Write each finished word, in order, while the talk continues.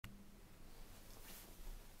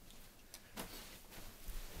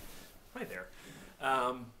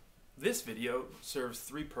Um, this video serves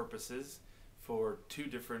three purposes for two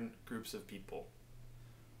different groups of people.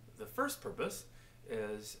 The first purpose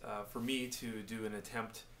is for me to do an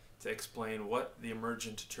attempt to explain what the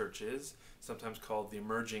emergent church is, sometimes called the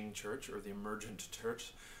emerging church or the emergent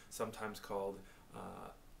church, sometimes called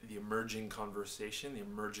the emerging conversation, the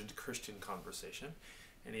emergent Christian conversation,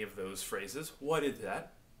 any of those phrases. What is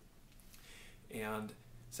that? And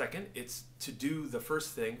second, it's to do the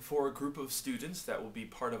first thing for a group of students that will be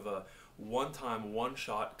part of a one-time,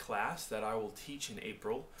 one-shot class that I will teach in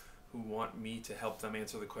April, who want me to help them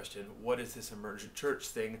answer the question, what is this emergent church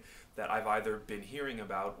thing that I've either been hearing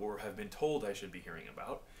about or have been told I should be hearing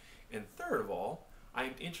about? And third of all,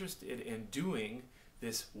 I'm interested in doing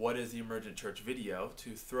this What is the Emergent Church video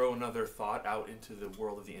to throw another thought out into the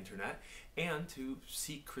world of the internet and to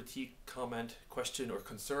seek critique, comment, question, or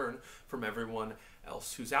concern from everyone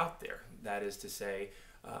else who's out there. That is to say,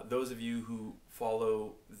 those of you who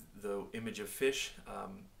follow the image of fish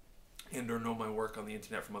and or know my work on the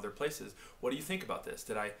internet from other places, what do you think about this?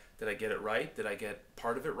 Did I get it right? Did I get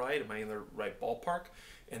part of it right? Am I in the right ballpark?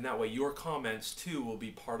 And that way your comments too will be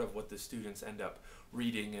part of what the students end up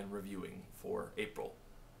reading and reviewing for April.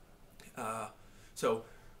 So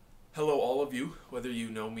hello all of you, whether you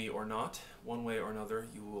know me or not. One way or another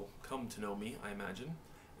you will come to know me, I imagine.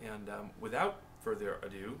 And without further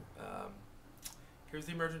ado, here's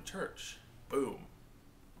the emergent church. Boom.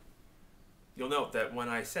 You'll note that when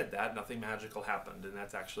I said that, nothing magical happened, and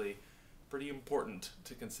that's actually pretty important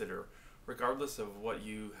to consider, regardless of what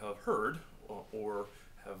you have heard or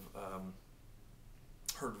have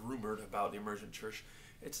heard rumored about the emergent church.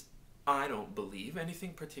 I don't believe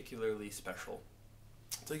anything particularly special.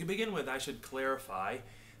 So to begin with, I should clarify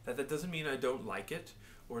that that doesn't mean I don't like it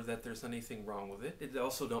or that there's anything wrong with it. I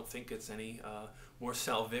also don't think it's any more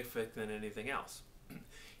salvific than anything else.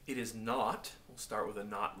 It is not, we'll start with a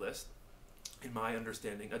not list, in my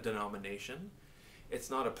understanding, a denomination.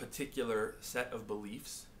 It's not a particular set of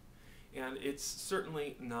beliefs, and it's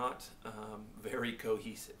certainly not very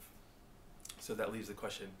cohesive. So that leaves the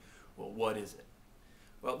question, well, what is it?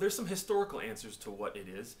 Well, there's some historical answers to what it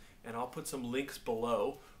is, and I'll put some links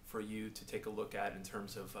below for you to take a look at in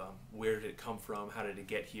terms of where did it come from, how did it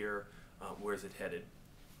get here, where is it headed.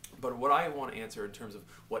 But what I want to answer in terms of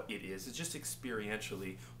what it is just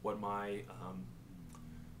experientially what my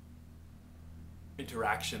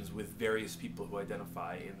interactions with various people who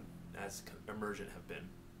identify as emergent have been.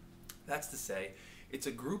 That's to say, it's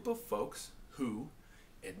a group of folks who,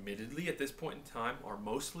 admittedly at this point in time, are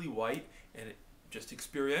mostly white and just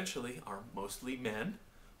experientially are mostly men,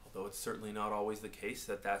 although it's certainly not always the case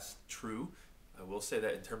that that's true. I will say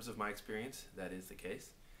that in terms of my experience, that is the case,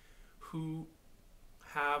 who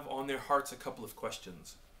have on their hearts a couple of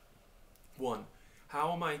questions. One,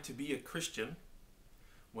 how am I to be a Christian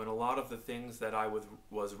when a lot of the things that I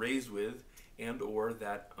was raised with and or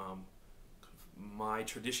that my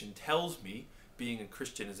tradition tells me being a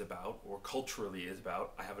Christian is about, or culturally is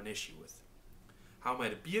about, I have an issue with? How am I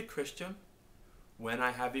to be a Christian when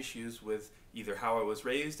I have issues with either how I was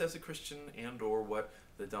raised as a Christian and or what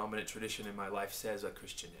the dominant tradition in my life says a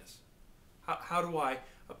Christian is? How do I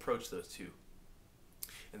approach those two?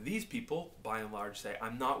 And these people, by and large, say,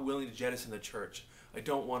 I'm not willing to jettison the church. I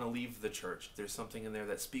don't want to leave the church. There's something in there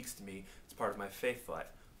that speaks to me. It's part of my faith life.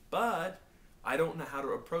 But I don't know how to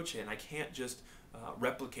approach it, and I can't just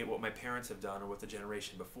replicate what my parents have done or what the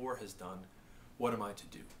generation before has done. What am I to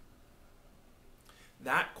do?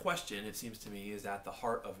 That question, it seems to me, is at the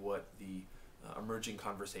heart of what the emerging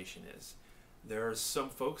conversation is. There are some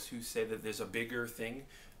folks who say that there's a bigger thing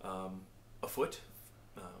afoot.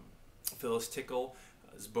 Phyllis Tickle's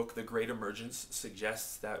book, The Great Emergence,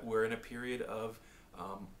 suggests that we're in a period of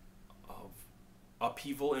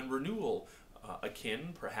upheaval and renewal,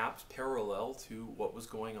 akin, perhaps parallel to what was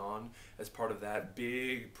going on as part of that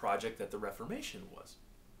big project that the Reformation was.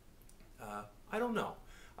 I don't know.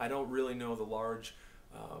 I don't really know the large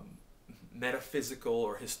metaphysical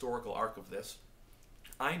or historical arc of this.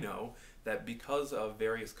 I know that because of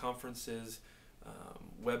various conferences,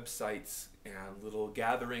 websites, and little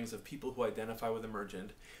gatherings of people who identify with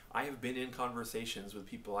emergent, I have been in conversations with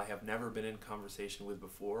people I have never been in conversation with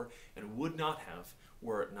before and would not have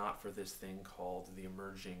were it not for this thing called the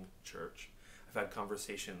emerging church. I've had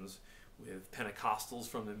conversations with Pentecostals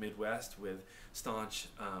from the Midwest, with staunch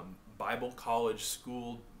Bible college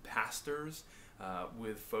school pastors,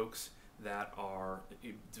 with folks that are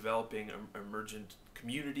developing emergent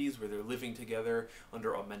communities where they're living together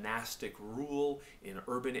under a monastic rule in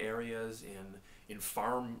urban areas, in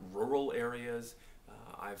farm rural areas.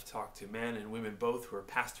 I've talked to men and women both who are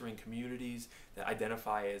pastoring communities that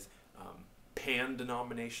identify as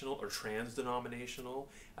pan-denominational or trans-denominational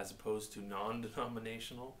as opposed to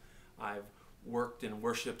non-denominational. I've worked and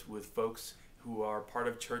worshipped with folks who are part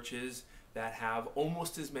of churches that have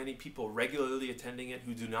almost as many people regularly attending it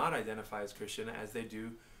who do not identify as Christian as they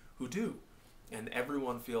do who do. And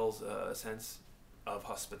everyone feels a sense of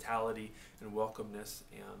hospitality and welcomeness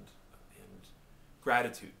and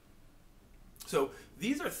gratitude. So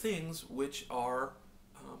these are things which are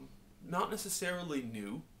not necessarily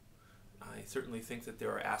new. I certainly think that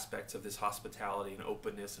there are aspects of this hospitality and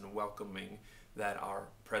openness and welcoming that are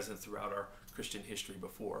present throughout our Christian history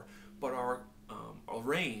before, but are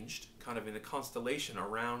arranged kind of in a constellation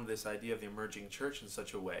around this idea of the emerging church in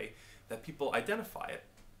such a way that people identify it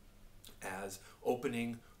as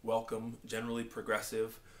opening, welcome, generally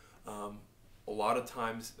progressive, a lot of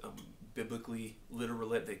times biblically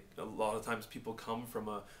literal. A lot of times people come from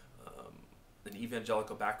an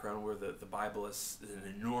evangelical background where the Bible is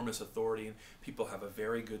an enormous authority and people have a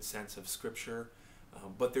very good sense of Scripture,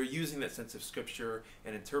 but they're using that sense of Scripture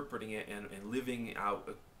and interpreting it and living out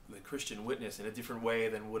the Christian witness in a different way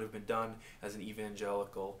than would have been done as an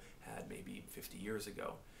evangelical had maybe 50 years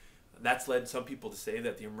ago. That's led some people to say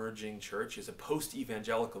that the emerging church is a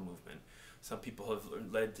post-evangelical movement. Some people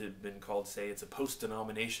have been called to say it's a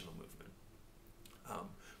post-denominational movement.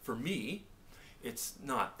 For me, it's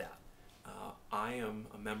not that. I am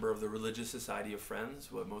a member of the Religious Society of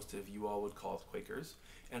Friends, what most of you all would call Quakers,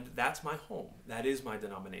 and that's my home. That is my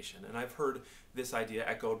denomination. And I've heard this idea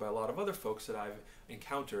echoed by a lot of other folks that I've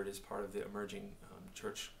encountered as part of the emerging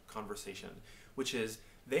church conversation, which is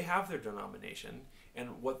they have their denomination,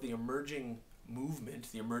 and what the emerging movement,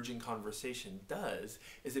 the emerging conversation does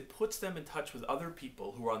is it puts them in touch with other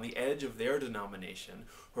people who are on the edge of their denomination,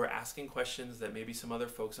 who are asking questions that maybe some other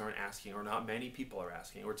folks aren't asking, or not many people are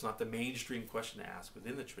asking, or it's not the mainstream question to ask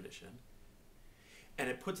within the tradition. And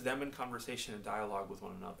it puts them in conversation and dialogue with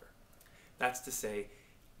one another. That's to say,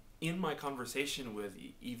 in my conversation with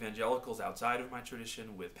evangelicals outside of my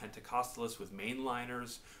tradition, with Pentecostalists, with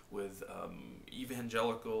mainliners, with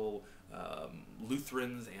evangelical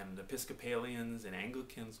Lutherans and Episcopalians and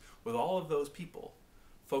Anglicans, with all of those people,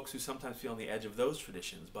 folks who sometimes feel on the edge of those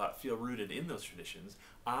traditions but feel rooted in those traditions,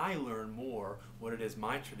 I learn more what it is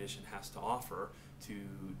my tradition has to offer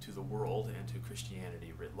to the world and to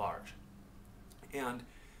Christianity writ large. And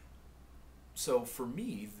so for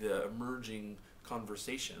me, the emerging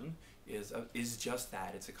conversation is just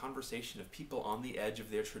that. It's a conversation of people on the edge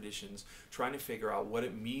of their traditions trying to figure out what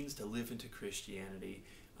it means to live into Christianity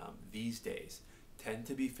these days. Tend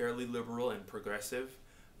to be fairly liberal and progressive,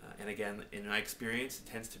 and again, in my experience, it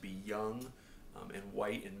tends to be young and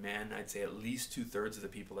white and men. I'd say at least 2/3 of the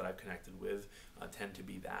people that I've connected with tend to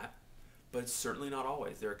be that, but it's certainly not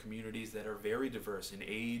always. There are communities that are very diverse in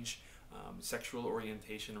age, sexual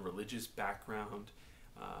orientation, religious background,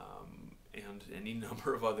 and any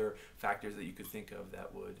number of other factors that you could think of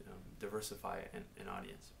that would diversify an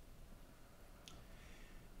audience.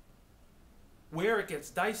 Where it gets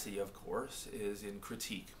dicey, of course, is in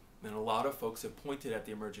critique. And a lot of folks have pointed at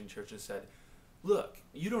the emerging church and said, look,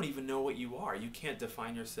 you don't even know what you are. You can't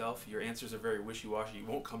define yourself. Your answers are very wishy-washy. You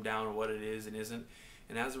won't come down on what it is and isn't.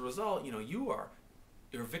 And as a result, you're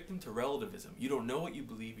a victim to relativism. You don't know what you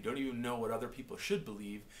believe. You don't even know what other people should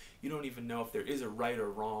believe. You don't even know if there is a right or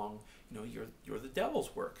wrong. You're the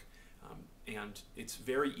devil's work. And it's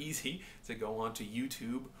very easy to go onto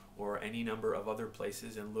YouTube or any number of other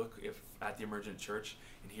places and look at the emergent church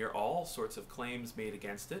and hear all sorts of claims made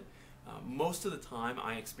against it. Most of the time,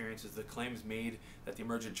 I experience is the claims made that the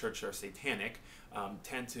emergent church are satanic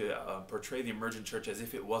tend to portray the emergent church as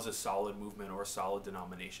if it was a solid movement or a solid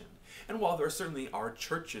denomination. And while there certainly are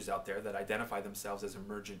churches out there that identify themselves as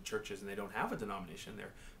emergent churches and they don't have a denomination,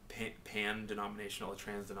 they're pan-denominational or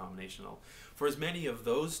trans-denominational. For as many of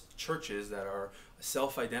those churches that are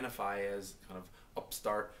self-identify as kind of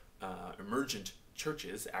upstart emergent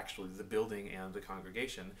churches, actually the building and the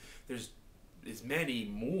congregation, there's many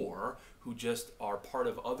more who just are part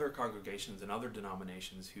of other congregations and other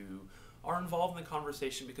denominations who are involved in the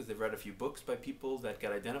conversation because they've read a few books by people that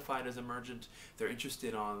get identified as emergent. They're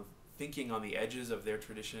interested on thinking on the edges of their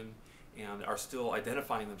tradition and are still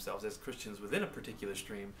identifying themselves as Christians within a particular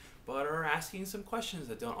stream, but are asking some questions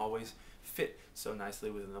that don't always fit so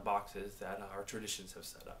nicely within the boxes that our traditions have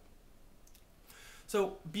set up.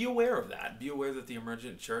 So be aware of that. Be aware that the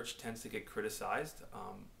emergent church tends to get criticized.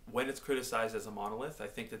 When it's criticized as a monolith, I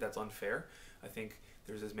think that that's unfair. I think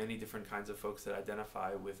there's as many different kinds of folks that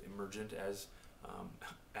identify with emergent as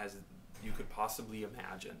you could possibly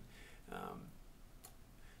imagine.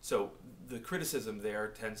 So the criticism there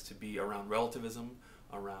tends to be around relativism,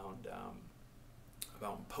 around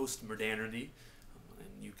about post-modernity,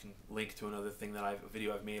 and you can link to another thing that a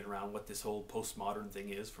video I've made around what this whole postmodern thing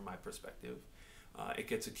is from my perspective. It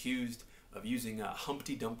gets accused of using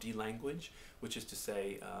Humpty Dumpty language, which is to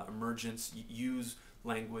say emergents use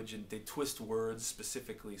language and they twist words,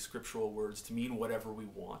 specifically scriptural words, to mean whatever we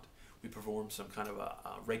want. We perform some kind of a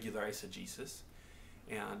regular eisegesis.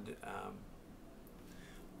 And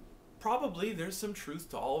probably there's some truth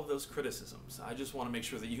to all of those criticisms. I just want to make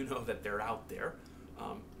sure that you know that they're out there.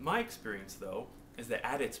 My experience, though, is that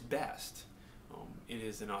at its best, it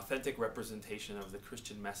is an authentic representation of the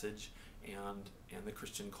Christian message and the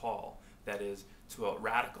Christian call. That is, to a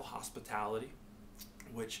radical hospitality,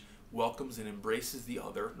 which welcomes and embraces the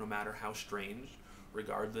other, no matter how strange,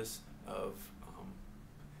 regardless of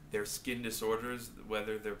their skin disorders,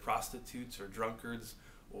 whether they're prostitutes or drunkards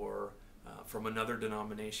or from another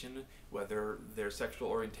denomination, whether their sexual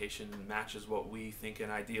orientation matches what we think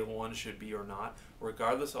an ideal one should be or not.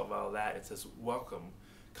 Regardless of all that, it says, welcome,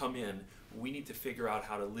 come in. We need to figure out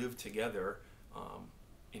how to live together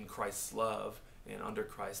in Christ's love and under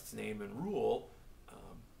Christ's name and rule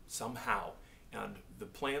somehow. And the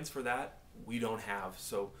plans for that, we don't have.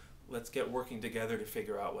 So let's get working together to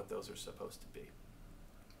figure out what those are supposed to be.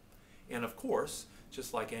 And of course,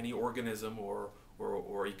 just like any organism or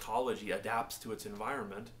ecology adapts to its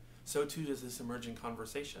environment, so too does this emerging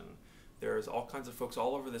conversation. There's all kinds of folks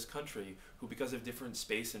all over this country who, because of different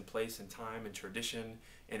space and place and time and tradition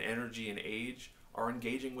and energy and age, are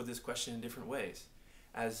engaging with this question in different ways.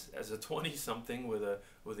 As a 20-something with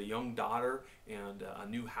a young daughter and a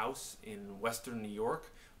new house in Western New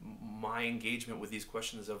York, my engagement with these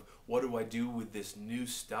questions of what do I do with this new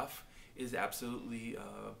stuff is absolutely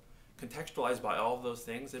contextualized by all of those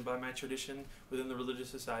things and by my tradition within the Religious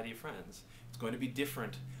Society of Friends. It's going to be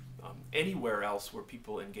different anywhere else where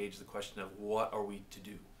people engage the question of what are we to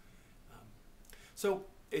do. So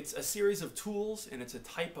it's a series of tools, and it's a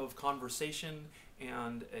type of conversation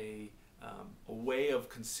and a way of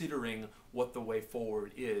considering what the way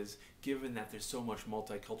forward is, given that there's so much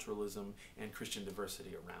multiculturalism and Christian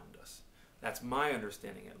diversity around us. That's my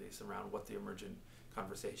understanding, at least, around what the emergent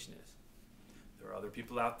conversation is. There are other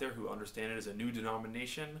people out there who understand it as a new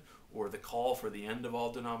denomination, or the call for the end of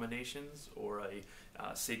all denominations, or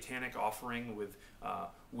a satanic offering with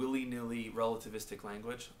willy-nilly relativistic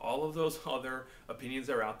language. All of those other opinions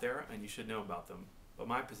are out there, and you should know about them. But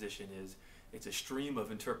my position is it's a stream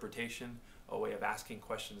of interpretation, a way of asking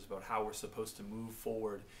questions about how we're supposed to move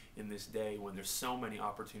forward in this day when there's so many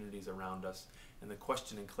opportunities around us, and the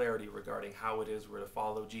question and clarity regarding how it is we're to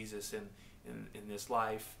follow Jesus in this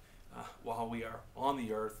life while we are on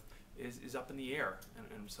the earth is up in the air,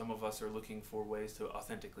 and some of us are looking for ways to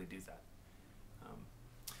authentically do that.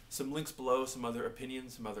 Some links below, some other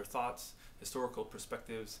opinions, some other thoughts, historical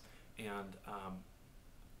perspectives, and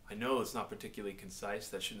I know it's not particularly concise.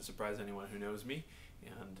 That shouldn't surprise anyone who knows me.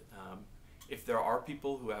 And if there are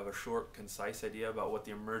people who have a short, concise idea about what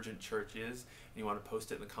the emergent church is, and you want to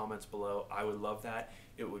post it in the comments below, I would love that.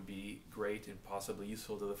 It would be great and possibly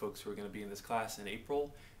useful to the folks who are going to be in this class in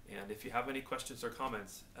April. And if you have any questions or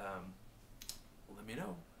comments, let me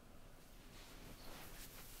know.